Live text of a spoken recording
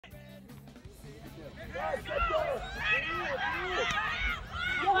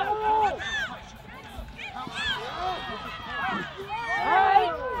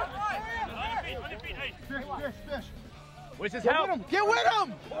Where's his help? Get with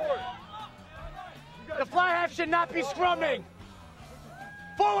him! The fly half should not be scrumming.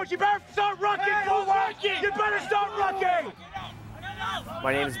 Forward, you better start rucking. Forward, you better start rucking.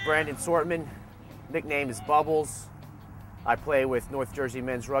 My name is Brandon Sortman. Nickname is Bubbles. I play with North Jersey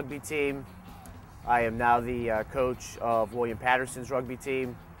men's rugby team. I am now the coach of William Paterson's rugby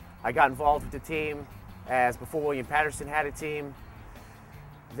team. I got involved with the team as before William Paterson had a team.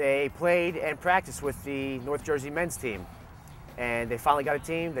 They played and practiced with the North Jersey men's team. And they finally got a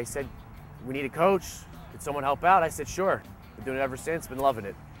team. They said, we need a coach. Could someone help out? I said, sure. Been doing it ever since, been loving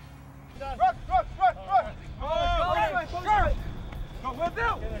it. Run!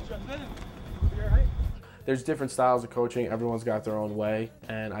 There's different styles of coaching. Everyone's got their own way,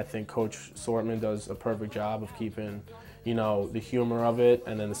 and I think Coach Sortman does a perfect job of keeping, you know, the humor of it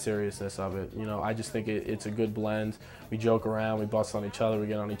and then the seriousness of it. You know, I just think it's a good blend. We joke around, we bust on each other, we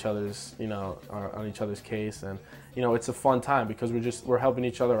get on each other's, you know, on each other's case, and you know, it's a fun time because we're helping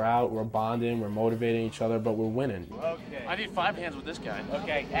each other out, we're bonding, we're motivating each other, but we're winning. Okay. I need 5 hands with this guy.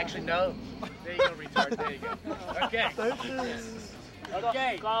 Okay, actually no. There you go, retard. There you go. Okay.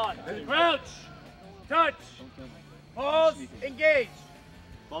 Okay. Crouch. Touch. Pause. Engage.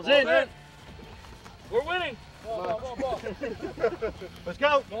 Ball's in. We're winning. Let's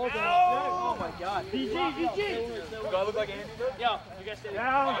go! Oh my God. VG. Do I look like Andy? Yo, you guys stay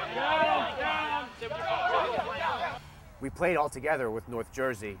down. We played all together with North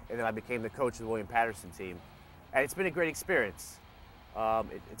Jersey, and then I became the coach of the William Paterson team. And it's been a great experience.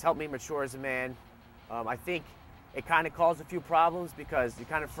 It's helped me mature as a man. I think it kind of caused a few problems because you're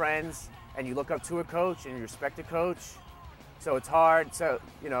kind of friends and you look up to a coach and you respect a coach. So it's hard. So,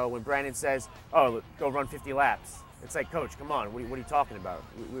 you know, when Brandon says, oh, go run 50 laps, it's like, coach, come on, what are you talking about?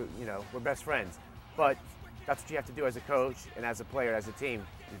 You know, we're best friends. But that's what you have to do as a coach and as a player, as a team.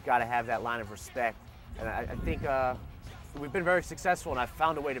 You've got to have that line of respect. And I think we've been very successful, and I've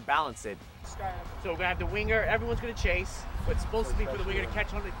found a way to balance it. So we're going to have the winger, everyone's going to chase, but it's supposed to be for the winger to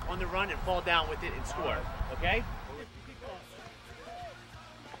catch on the run and fall down with it and score, okay?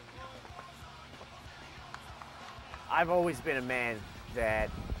 I've always been a man that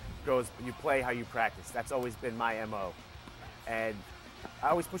goes, you play how you practice. That's always been my MO. And I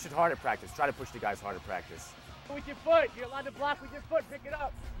always push it hard at practice, try to push the guys hard at practice. With your foot, you're allowed to block with your foot, pick it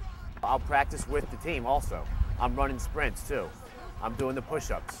up. I'll practice with the team also. I'm running sprints too. I'm doing the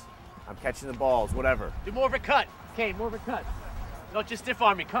push-ups. I'm catching the balls, whatever. Do more of a cut. Okay, more of a cut. Don't just stiff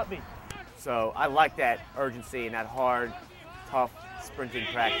arm me, cut me. So I like that urgency and that hard, tough sprinting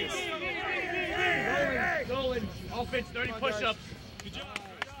practice. Going. Offense, 30 push-ups.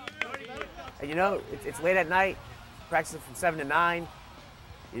 And you know, it's late at night, practicing from 7 to 9.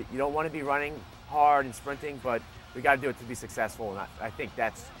 You don't want to be running hard and sprinting, but we got to do it to be successful. And I think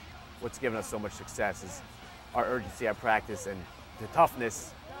that's what's given us so much success is our urgency at practice and the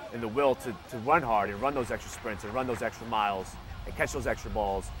toughness and the will to run hard and run those extra sprints and run those extra miles and catch those extra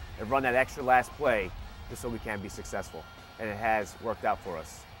balls and run that extra last play just so we can be successful. And it has worked out for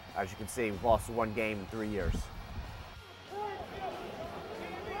us. As you can see, we've lost 1 game in 3 years.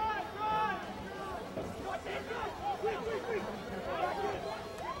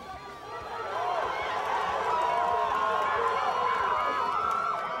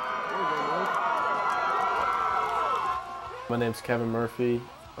 My name's Kevin Murphy,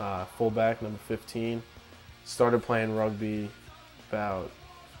 fullback, number 15. Started playing rugby about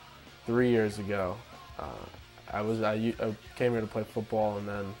 3 years ago. I came here to play football, and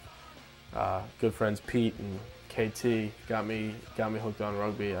then good friends Pete and KT got me hooked on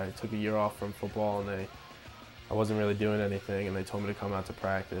rugby. I took a year off from football, and I wasn't really doing anything, and they told me to come out to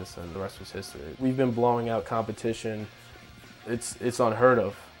practice, and the rest was history. We've been blowing out competition. It's unheard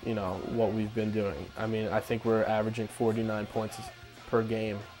of, you know, what we've been doing. I mean, I think we're averaging 49 points per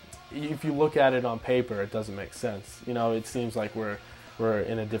game. If you look at it on paper, it doesn't make sense. You know, it seems like we're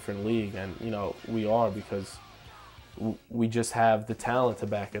in a different league, and you know, we are because we just have the talent to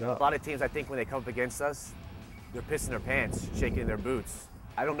back it up. A lot of teams, I think, when they come up against us, they're pissing their pants, shaking their boots.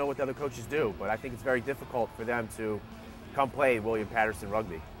 I don't know what the other coaches do, but I think it's very difficult for them to come play William Paterson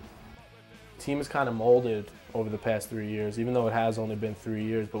rugby. The team is kind of molded over the past 3 years, even though it has only been 3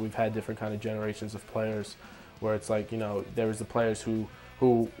 years, but we've had different kind of generations of players where it's like, you know, there was the players who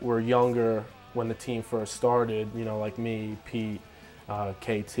were younger when the team first started, you know, like me, Pete,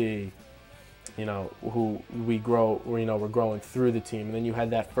 KT, you know, who we're growing through the team. And then you had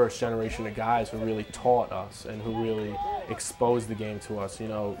that first generation of guys who really taught us and who really exposed the game to us, you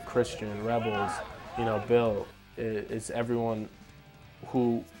know, Christian, Rebels, you know, Bill, it's everyone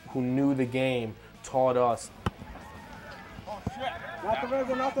who knew the game, taught us. Not the red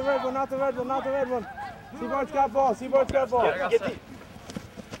one, not the red one, not the red one, not the red one. Seaboard's got ball, Seaboard's got ball. Get deep.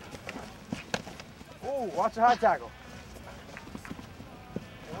 Ooh, watch the high tackle.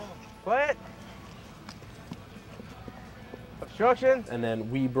 Play it. Obstructions. And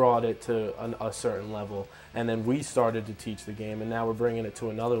then we brought it to a certain level, and then we started to teach the game, and now we're bringing it to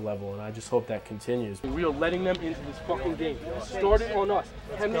another level, and I just hope that continues. We are letting them into this fucking game. It started on us.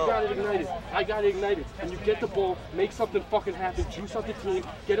 Henry got it ignited. I got it ignited. And you get the ball, make something fucking happen, juice up the team,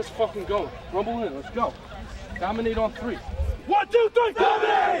 get us fucking going. Rumble in, let's go. Dominate on 3. 1, 2, 3,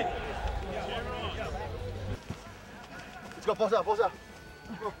 dominate! Let's go, balls out, balls out.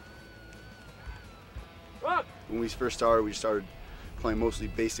 Up! When we first started, we started playing mostly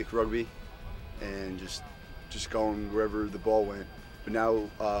basic rugby and just going wherever the ball went. But now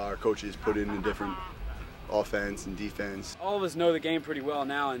our coaches put in a different offense and defense. All of us know the game pretty well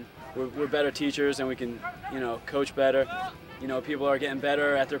now, and we're better teachers, and we can, you know, coach better. You know, people are getting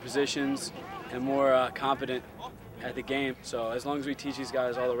better at their positions and more competent at the game. So as long as we teach these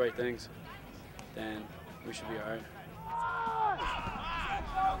guys all the right things, then we should be all right.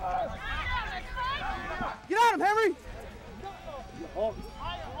 Get at him, Henry!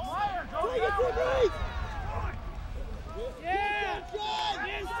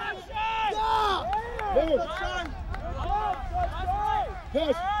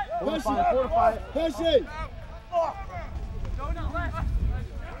 Pass! Pass it!